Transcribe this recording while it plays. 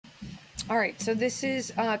All right, so this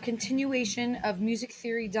is a continuation of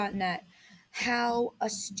musictheory.net, how a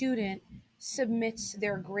student submits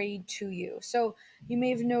their grade to you. So you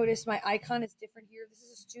may have noticed my icon is different here. This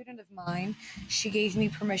is a student of mine. She gave me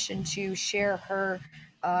permission to share her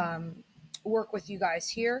work with you guys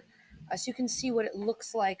here, so you can see what it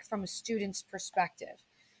looks like from a student's perspective.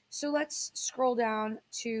 So let's scroll down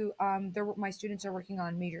to my students are working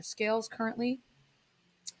on major scales currently.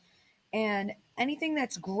 And anything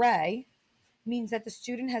that's gray means that the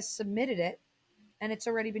student has submitted it and it's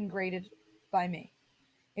already been graded by me.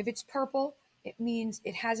 If it's purple, it means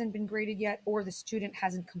it hasn't been graded yet or the student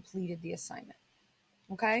hasn't completed the assignment.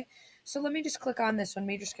 Okay, so let me just click on this one,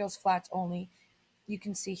 major scales flats only. You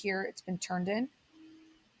can see here it's been turned in.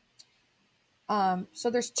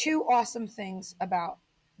 So there's two awesome things about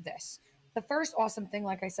this. The first awesome thing,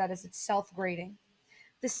 like I said, is it's self-grading.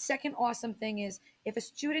 The second awesome thing is if a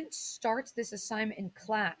student starts this assignment in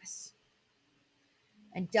class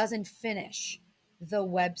and doesn't finish, the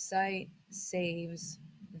website saves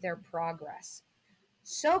their progress.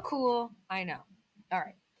 So cool, I know. All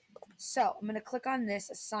right, so I'm going to click on this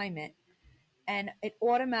assignment and it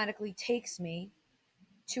automatically takes me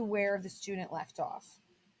to where the student left off.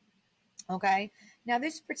 Okay, now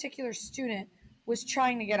this particular student was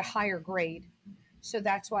trying to get a higher grade, so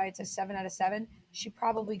that's why it's a 7 out of 7. She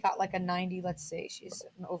probably got like a 90. Let's see, she's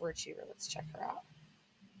an overachiever. Let's check her out.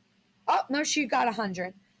 Oh, no, she got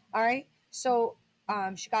 100. All right. So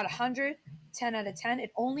she got 100, 10 out of 10.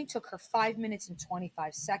 It only took her 5 minutes and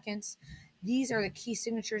 25 seconds. These are the key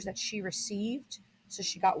signatures that she received. So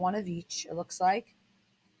she got one of each, it looks like.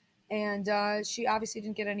 And she obviously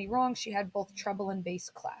didn't get any wrong. She had both treble and bass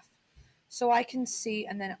clef. So I can see,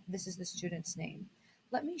 and then this is the student's name.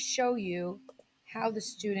 Let me show you how the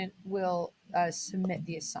student will submit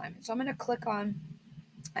the assignment. So I'm going to click on,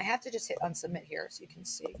 I have to just hit on submit here so you can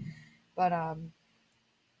see. But I'm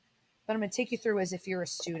going to take you through as if you're a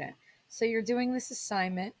student. So you're doing this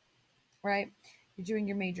assignment, right? You're doing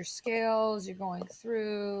your major scales. You're going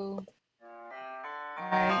through,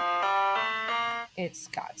 all right? It's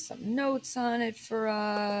got some notes on it for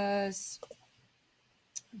us.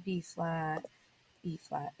 B flat, E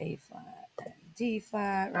flat, A flat, and D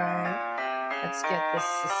flat, right? Let's get this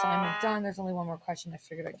assignment done. There's only one more question. I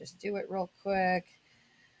figured I'd just do it real quick.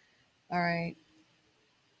 All right.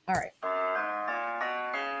 All right.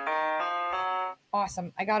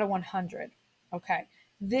 Awesome. I got a 100. Okay.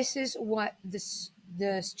 This is what the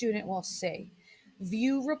student will see.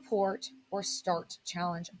 View report or start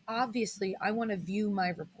challenge. Obviously, I want to view my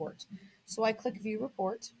report. So I click view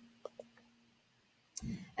report.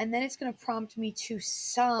 And then it's going to prompt me to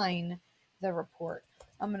sign the report.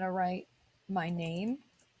 I'm going to write my name.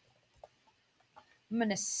 I'm going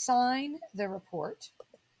to sign the report.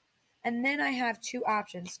 And then I have two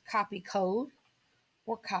options, copy code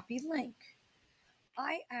or copy link.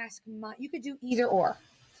 You could do either or.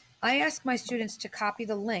 I ask my students to copy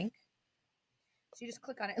the link. So you just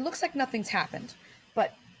click on it. It looks like nothing's happened,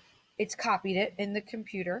 but it's copied it in the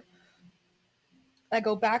computer. I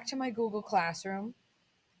go back to my Google Classroom.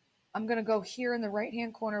 I'm going to go here in the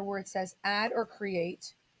right-hand corner where it says add or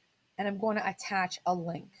create, and I'm going to attach a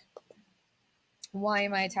link. Why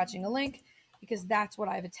am I attaching a link? Because that's what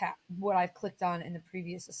I've clicked on in the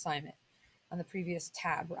previous assignment, on the previous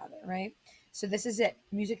tab rather, right? So this is it,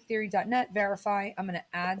 musictheory.net, verify. I'm going to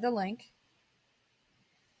add the link.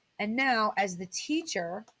 And now as the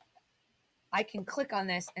teacher, I can click on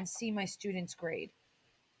this and see my student's grade.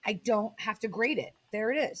 I don't have to grade it.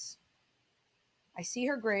 There it is. I see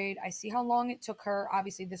her grade. I see how long it took her.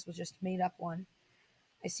 Obviously, this was just made up one.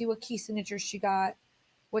 I see what key signatures she got,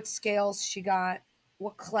 what scales she got,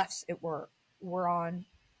 what clefs it were on,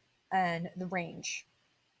 and the range,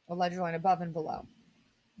 a ledger line above and below.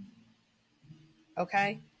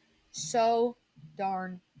 Okay? So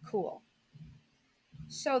darn cool.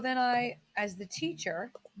 So then I, as the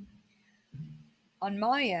teacher, on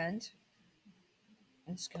my end,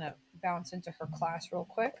 I'm just going to bounce into her class real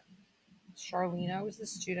quick. Charlena was the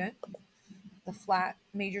student. The flat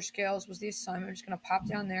major scales was the assignment. I'm just going to pop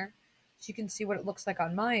down there so you can see what it looks like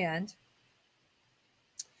on my end.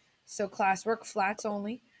 So classwork, flats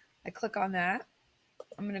only. I click on that.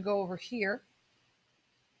 I'm going to go over here.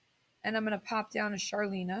 And I'm going to pop down to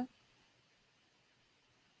Charlena.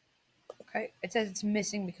 Okay, it says it's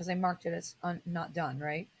missing because I marked it as not done,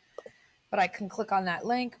 right? But I can click on that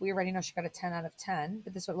link. We already know she got a 10 out of 10,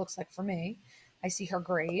 but this is what it looks like for me. I see her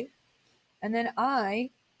grade. And then I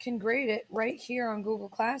can grade it right here on Google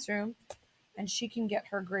Classroom, and she can get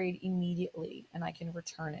her grade immediately, and I can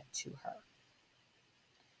return it to her.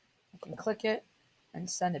 I can click it, and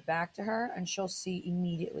send it back to her, and she'll see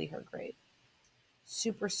immediately her grade.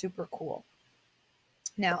 Super, super cool.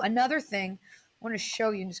 Now, another thing I want to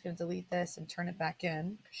show you, I'm just going to delete this and turn it back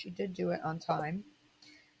in because she did do it on time.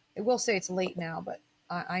 It will say it's late now, but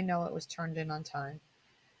I know it was turned in on time.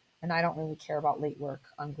 And I don't really care about late work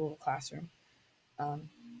on Google Classroom.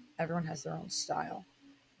 Everyone has their own style,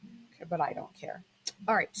 okay, but I don't care.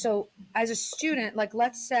 All right, so as a student, like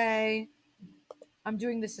let's say I'm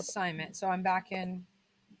doing this assignment, so I'm back in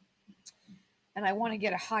and I want to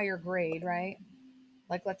get a higher grade, right?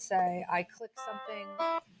 Like let's say I click something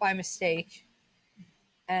by mistake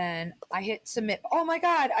and I hit submit. Oh my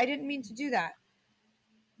God, I didn't mean to do that.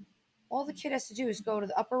 All the kid has to do is go to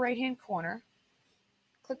the upper right-hand corner,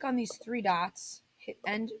 click on these three dots, hit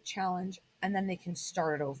end challenge, and then they can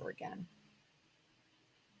start it over again.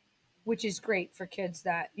 Which is great for kids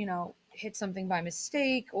that, hit something by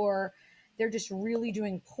mistake or they're just really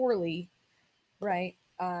doing poorly, right?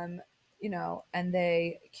 And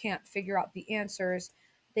they can't figure out the answers.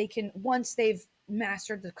 They can, once they've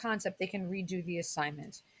mastered the concept, they can redo the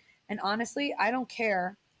assignment. And honestly, I don't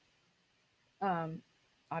care.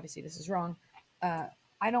 Obviously, this is wrong.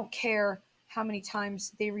 I don't care how many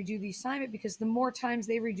times they redo the assignment because the more times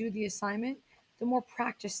they redo the assignment, the more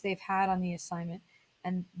practice they've had on the assignment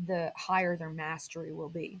and the higher their mastery will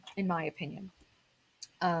be, in my opinion.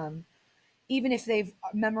 Even if they've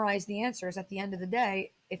memorized the answers at the end of the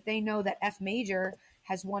day, if they know that F major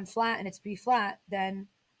has one flat and it's B flat, then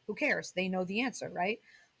who cares? They know the answer, right?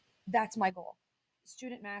 That's my goal.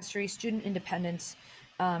 Student mastery, student independence.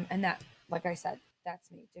 And that, like I said,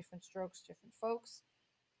 that's me. Different strokes, different folks.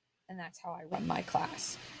 And that's how I run my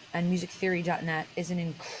class. And musictheory.net is an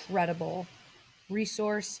incredible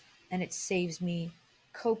resource and it saves me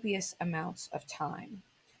copious amounts of time.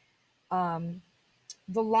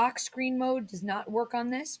 The lock screen mode does not work on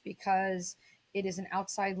this because it is an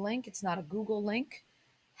outside link. It's not a Google link.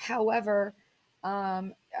 However,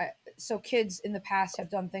 so kids in the past have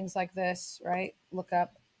done things like this, right? Look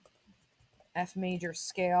up F major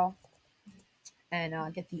scale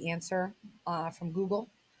and get the answer from Google.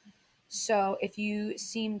 So if you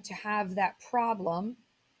seem to have that problem,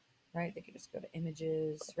 right, they can just go to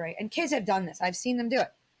images, right? And kids have done this. I've seen them do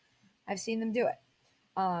it.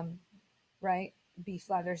 Right? B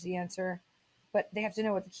flat, there's the answer. But they have to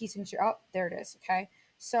know what the key signature, oh, there it is, okay?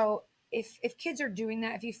 So if kids are doing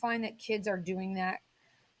that, if you find that kids are doing that,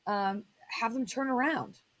 have them turn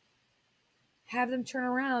around. Have them turn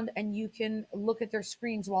around and you can look at their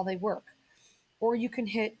screens while they work. Or you can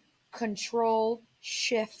hit Control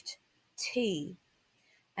Shift T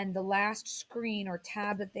and the last screen or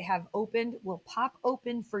tab that they have opened will pop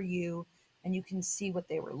open for you and you can see what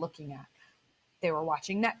they were looking at. They were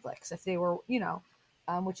watching Netflix, if they were,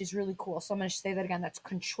 which is really cool. So I'm going to say that again. That's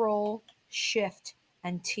Control, Shift,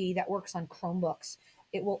 and T. That works on Chromebooks.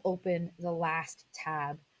 It will open the last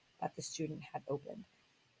tab that the student had opened.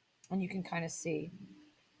 And you can kind of see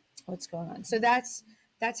what's going on. So that's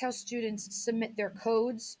how students submit their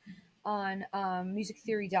codes on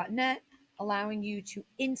musictheory.net, allowing you to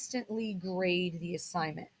instantly grade the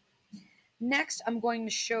assignment. Next, I'm going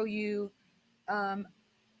to show you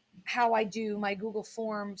how I do my Google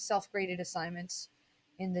Form self-graded assignments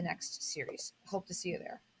in the next series. Hope to see you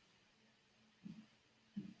there.